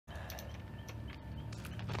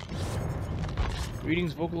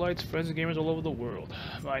Greetings, Vocalites, friends and gamers all over the world.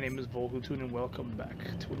 My name is Volhutun and welcome back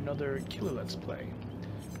to another Killer Let's Play.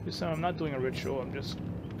 This time I'm not doing a ritual, I'm just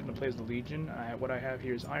gonna play as the Legion. What I have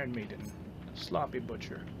here is Iron Maiden, Sloppy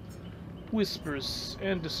Butcher, Whispers,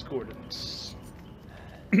 and Discordance.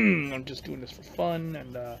 I'm just doing this for fun,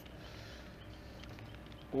 and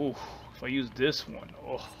ooh, if I use this one,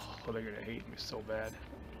 oh, they're gonna hate me so bad.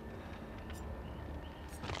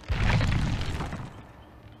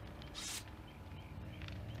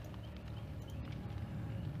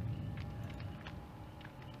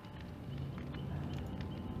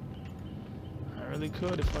 I really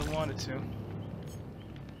could if I wanted to.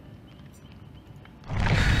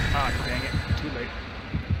 Ah, dang it. Too late.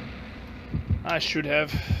 I should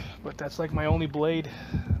have, but that's like my only blade.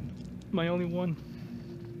 My only one.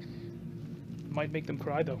 Might make them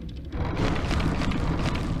cry, though.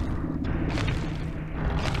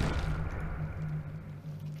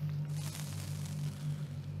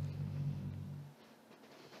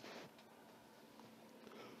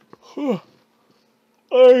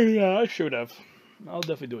 Oh, yeah, I should have. I'll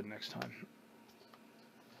definitely do it next time.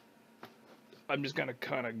 I'm just gonna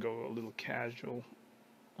kind of go a little casual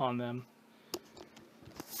on them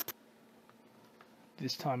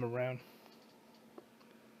this time around.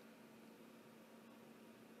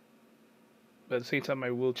 But at the same time,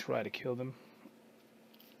 I will try to kill them.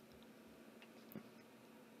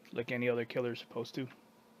 Like any other killer is supposed to.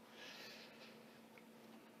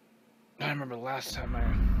 I remember the last time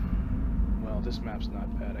well, this map's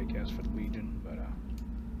not bad, I guess, for the Legion, but,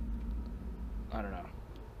 I don't know.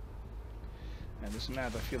 And this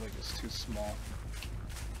map, I feel like it's too small.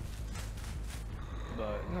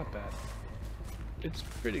 But, not bad. It's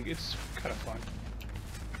kind of fun.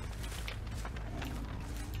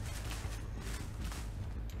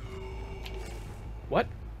 What?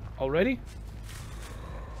 Already?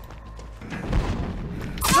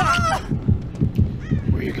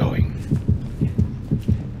 Where are you going?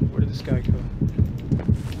 Where did this guy go?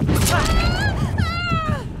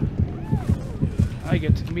 I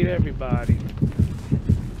get to meet everybody.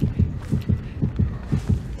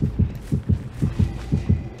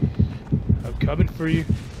 I'm coming for you.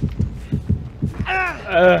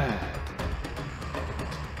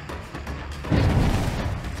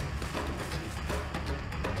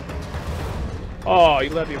 Oh, you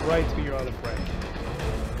led me right to your other friend.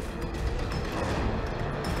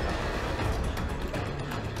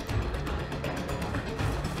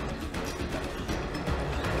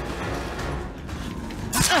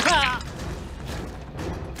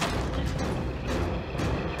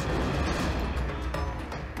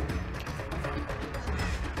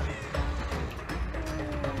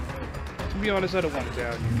 To be honest, I don't want to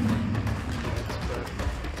down you.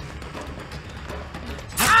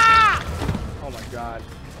 Oh my god.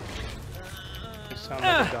 You sound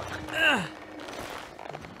like a duck.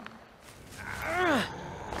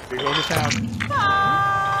 Here goes the sound.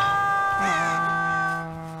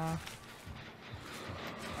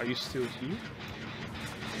 Are you still here?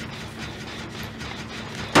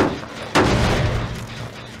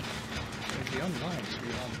 Maybe online, so we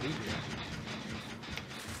won't be here.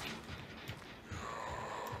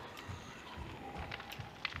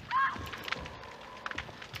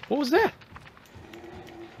 What was that?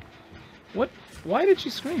 What? Why did she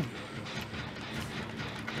scream?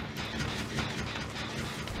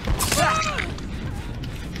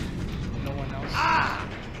 No one else?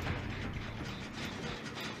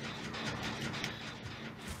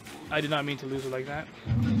 I did not mean to lose her like that.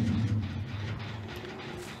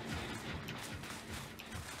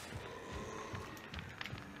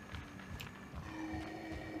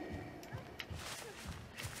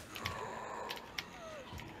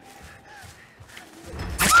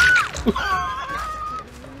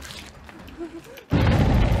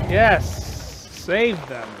 Yes! Save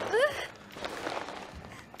them!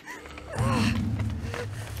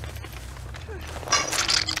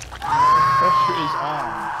 Pressure is on.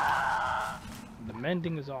 The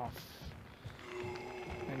mending is off.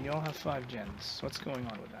 And you all have 5 gens. What's going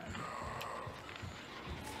on with that?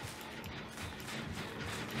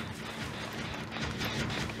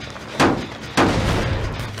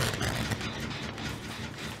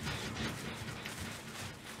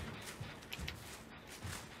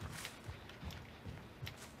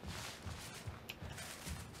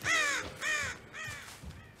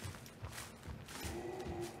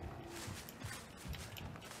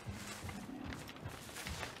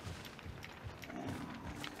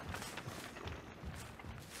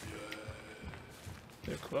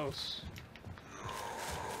 They're close.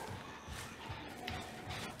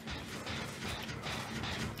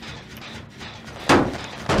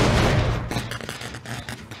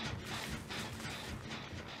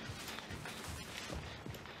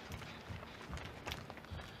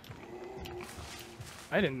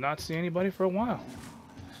 I did not see anybody for a while.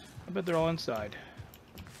 I bet they're all inside.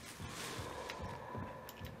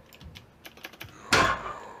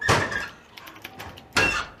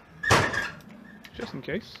 Just in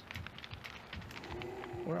case.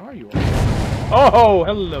 Where are you all? Oh,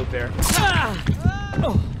 hello there.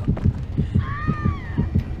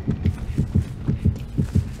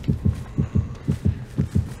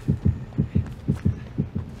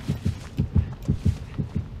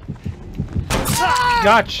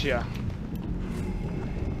 Gotcha.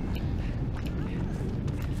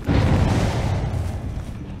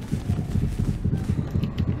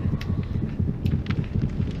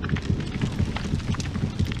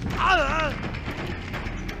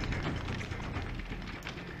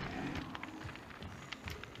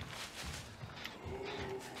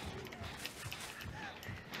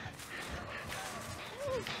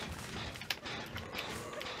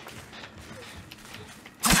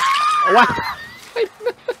 What?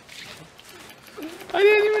 I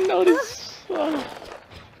didn't even notice. Oh.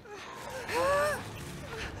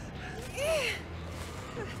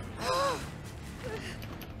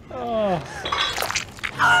 Oh.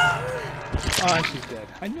 Oh, she's dead.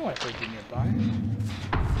 I knew I heard you nearby.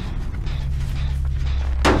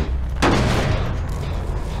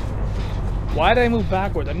 Why did I move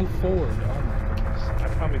backwards? I moved forward. Oh my goodness. I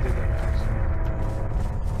probably did that by accident.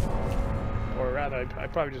 Or rather, I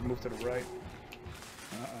probably just moved to the right.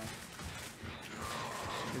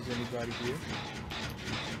 Is anybody here?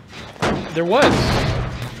 There was!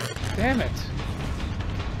 Damn it!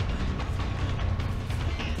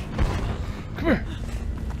 Come here!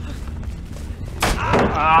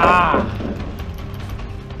 Ah!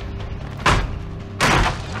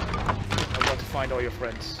 I want to find all your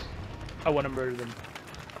friends. I want to murder them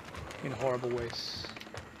in horrible ways.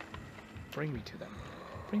 Bring me to them.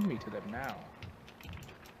 Bring me to them now.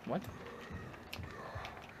 What?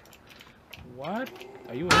 What?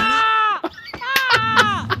 Are you in here?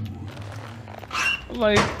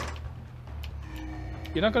 Like,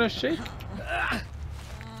 you're not gonna shake? Now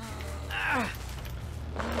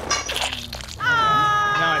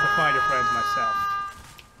I can find your friends myself.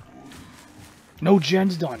 No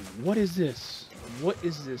gen's done. What is this? What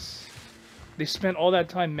is this? They spent all that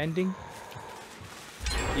time mending?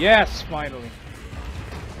 Yes, finally.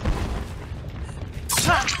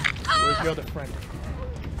 Where's your other friend?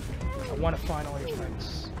 I want to find all your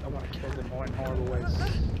friends. I want to kill them all in horrible ways.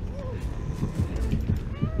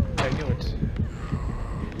 I knew it.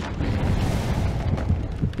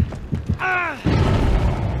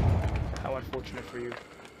 How unfortunate for you.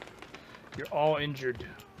 You're all injured.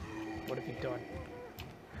 What have you done?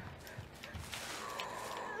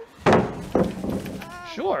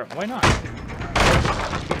 Sure, why not?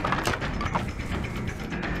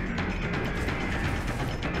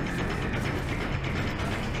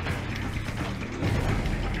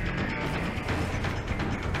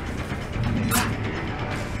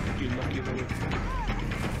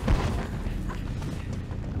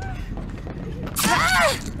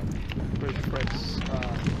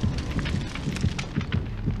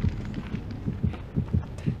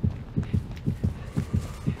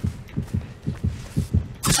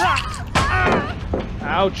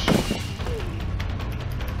 Ouch.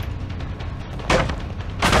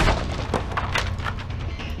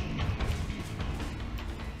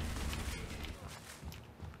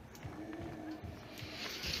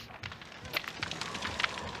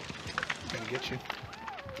 Gonna get you.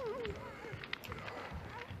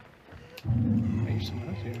 Maybe someone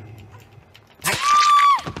else here.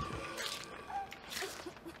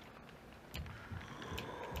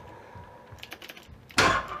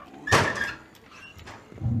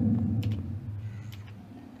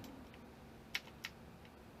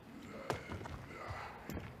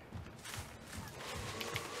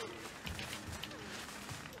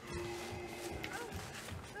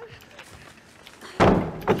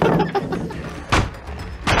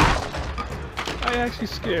 I'm actually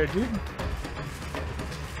scared, dude.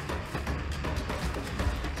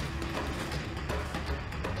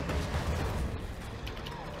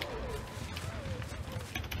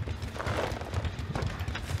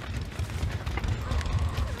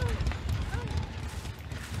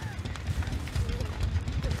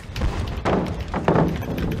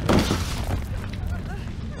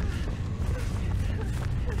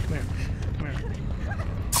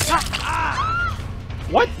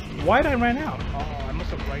 What? Why did I run out? Oh, I must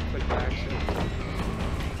have right-clicked by accident.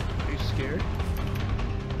 Are you scared?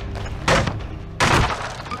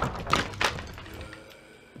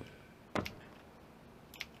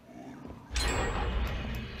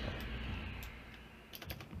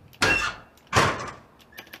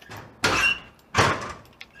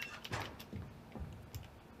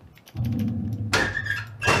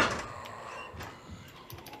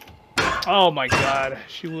 Oh my god,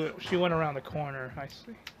 she went around the corner. I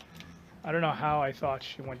see. I don't know how I thought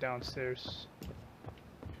she went downstairs.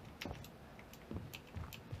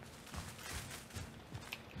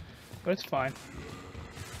 But it's fine.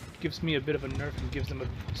 Gives me a bit of a nerf and gives them a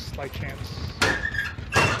slight chance.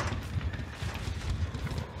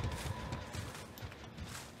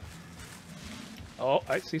 Oh,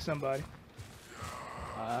 I see somebody.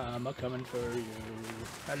 I'm a-coming for you.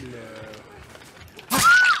 Hello.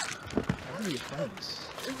 Where are your friends?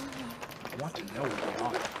 I want to know where they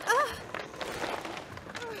are.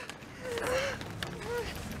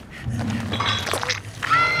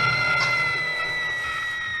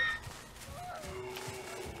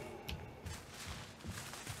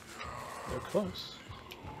 They're close.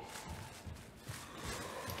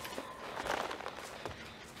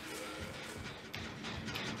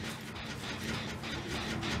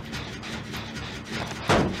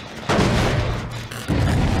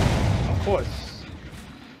 Of course.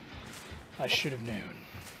 I should have known.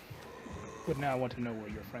 But now I want to know where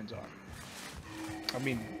your friends are. I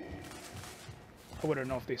mean, I wouldn't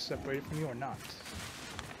know if they separated from you or not.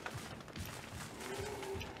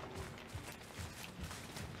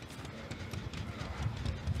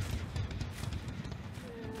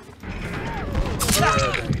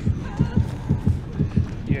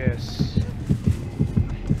 Yes.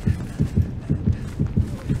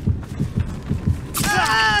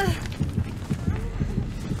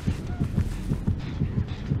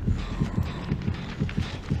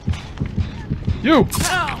 You!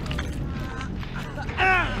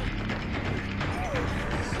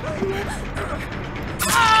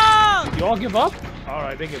 You all give up?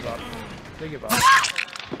 Alright, they give up. They give up.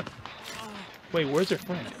 Wait, where's their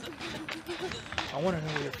friend? I want to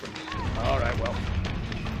know where your friend is. Alright, well.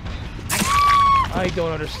 I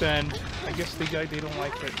don't understand. I guess they don't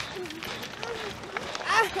like it.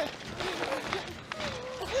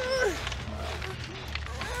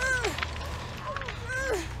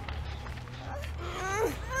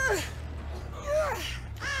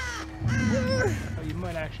 Oh, you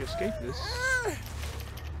might actually escape this.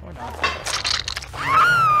 Or not.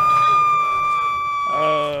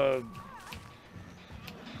 I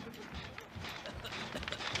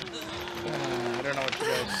don't know what you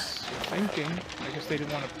guys were thinking. I guess they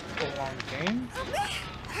didn't want to prolong the game.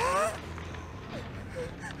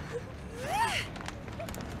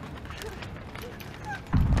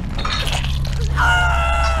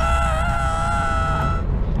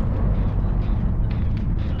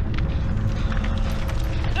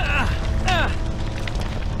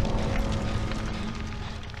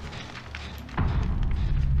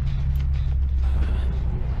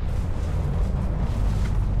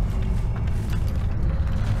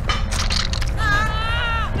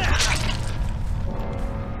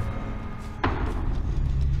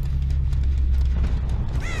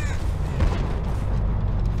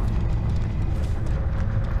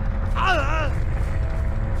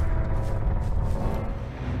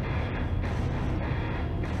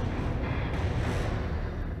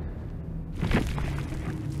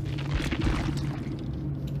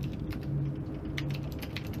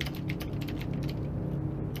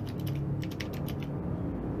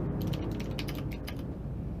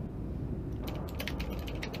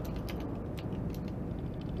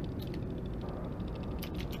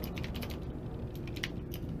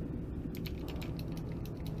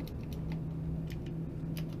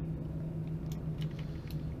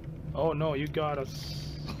 Oh no, you got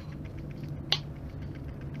us.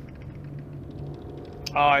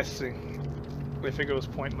 Oh, I see. They figured it was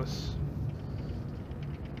pointless.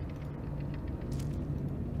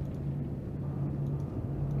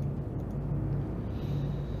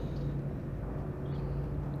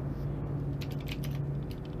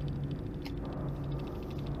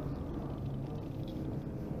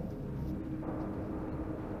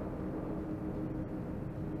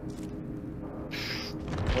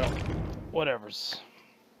 Well, whatevers.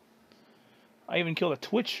 I even killed a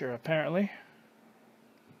Twitcher, apparently.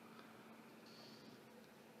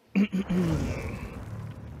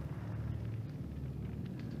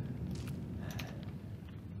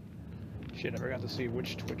 Shit, I forgot to see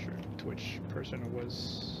which Twitch person it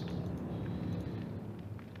was.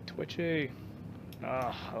 Twitchy.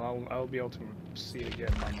 I'll be able to see it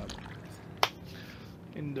again on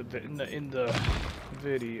in the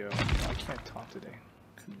video. I can't talk today.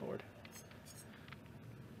 Good lord.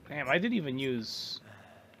 Damn, I didn't even use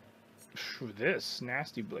this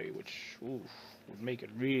Nasty Blade, which would make it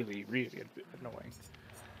really, really annoying.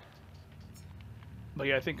 But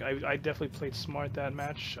yeah, I think I definitely played smart that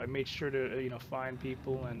match. I made sure to find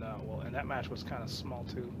people, and well, and that match was kind of small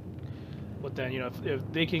too. But then, you know, if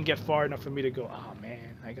they can get far enough for me to go, oh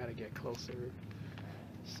man, I gotta get closer.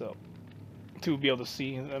 So, to be able to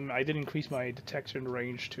see, I did increase my detection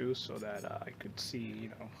range too, so that I could see, you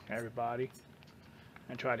know, everybody.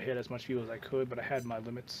 And try to hit as much people as I could, but I had my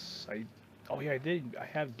limits. Oh yeah, I did. I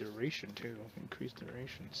have duration too, increased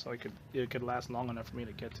duration, so it could last long enough for me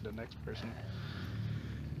to get to the next person.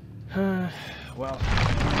 Well,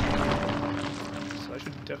 so I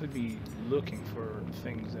should definitely be looking for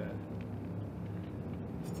things that,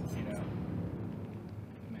 you know,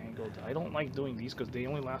 mangled. I don't like doing these because they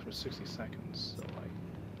only last for 60 seconds, so like,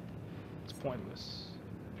 it's pointless.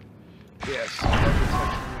 Yes,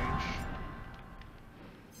 detection range.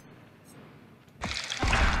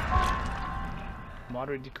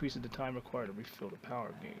 Moderate decreases the time required to refill the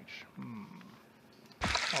power gauge. Oh,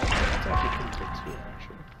 okay, that's actually pretty good too,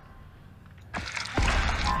 actually.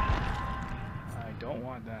 I don't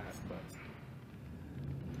want that, but...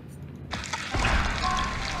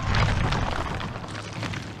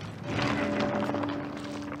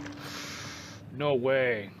 No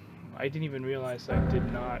way. I didn't even realize I did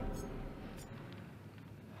not...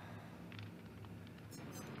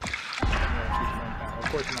 Of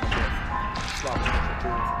course I'm not good. Swap it for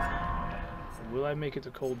 2. Will I make it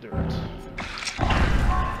to cold dirt? No,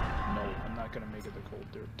 I'm not gonna make it to cold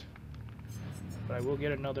dirt. But I will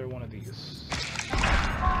get another one of these.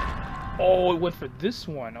 Oh, it went for this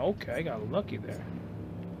one. Okay, I got lucky there.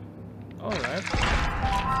 Alright.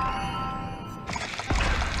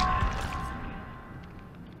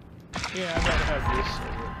 Yeah, I'd rather have this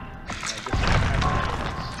over.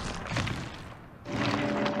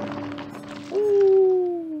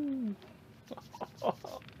 Ooh!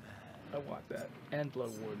 I want that. And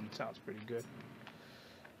Blood Warden sounds pretty good.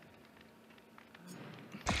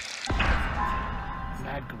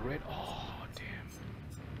 Mad Grit. Oh, damn.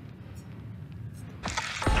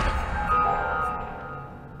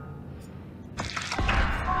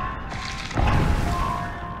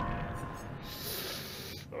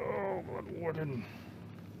 Oh, Blood Warden.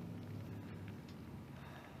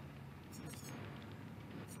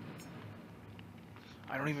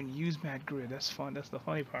 I don't even use Mad Grit. That's fun. That's the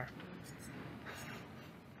funny part.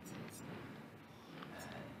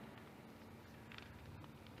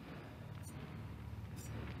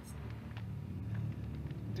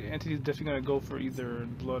 The entity's definitely gonna go for either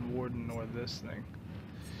Blood Warden or this thing.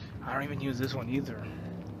 I don't even use this one either.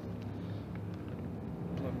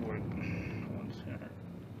 Blood Warden. One center.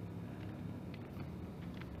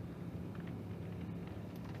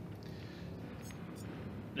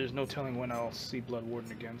 There's no telling when I'll see Blood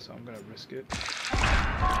Warden again, so I'm gonna risk it.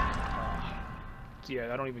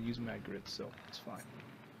 Yeah, I don't even use Mad Grit, so it's fine.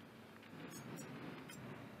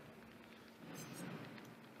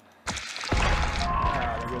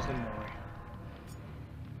 Ah, there goes the Mori.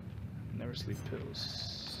 Never sleep pills.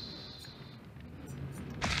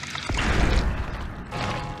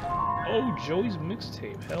 Oh, Joey's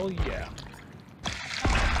mixtape. Hell yeah.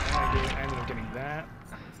 I ended up getting that.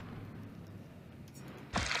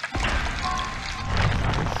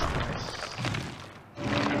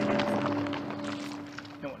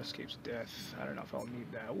 No one escapes death. I don't know if I'll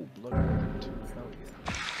need that. Oh, Blood Warden too. Hell yeah.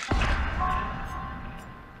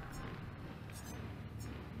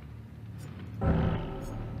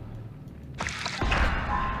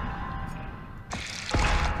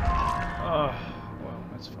 Well,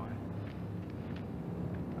 that's fine.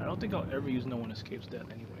 I don't think I'll ever use No One Escapes Death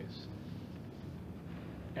anyways.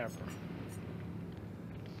 Ever.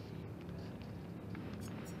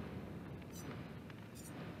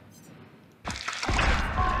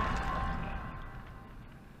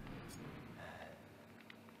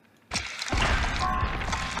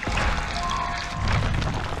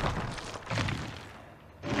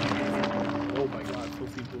 Oh my god,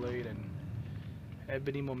 Filthy Blade and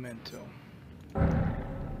Ebony Memento.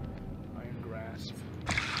 Iron Grasp.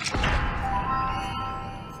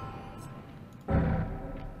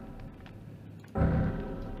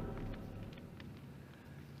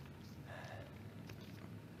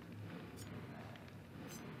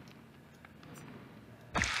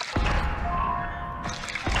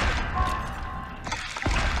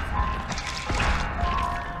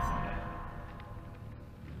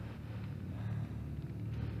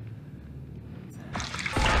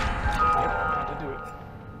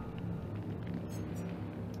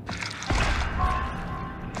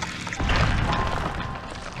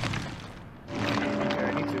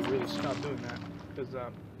 Because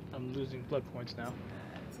I'm losing blood points now.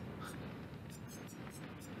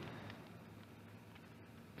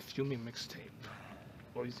 Fuming mixtape.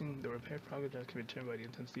 While using the repair progress that can be determined by the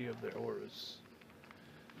intensity of their auras.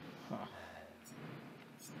 Huh.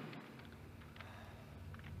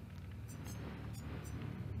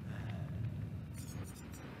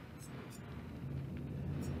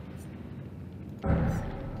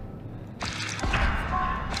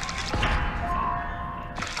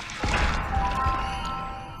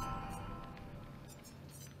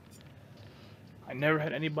 never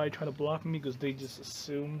had anybody try to block me because they just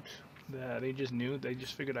assumed that they just knew. They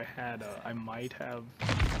just figured I had, I might have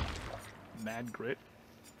mad grit.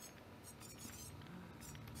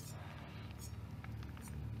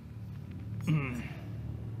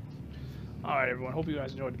 Alright everyone, hope you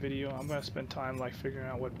guys enjoyed the video. I'm gonna spend time like figuring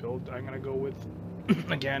out what build I'm gonna go with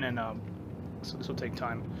again, and so this will take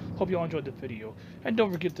time. Hope you all enjoyed the video, and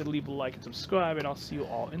don't forget to leave a like and subscribe, and I'll see you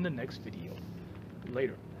all in the next video.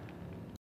 Later.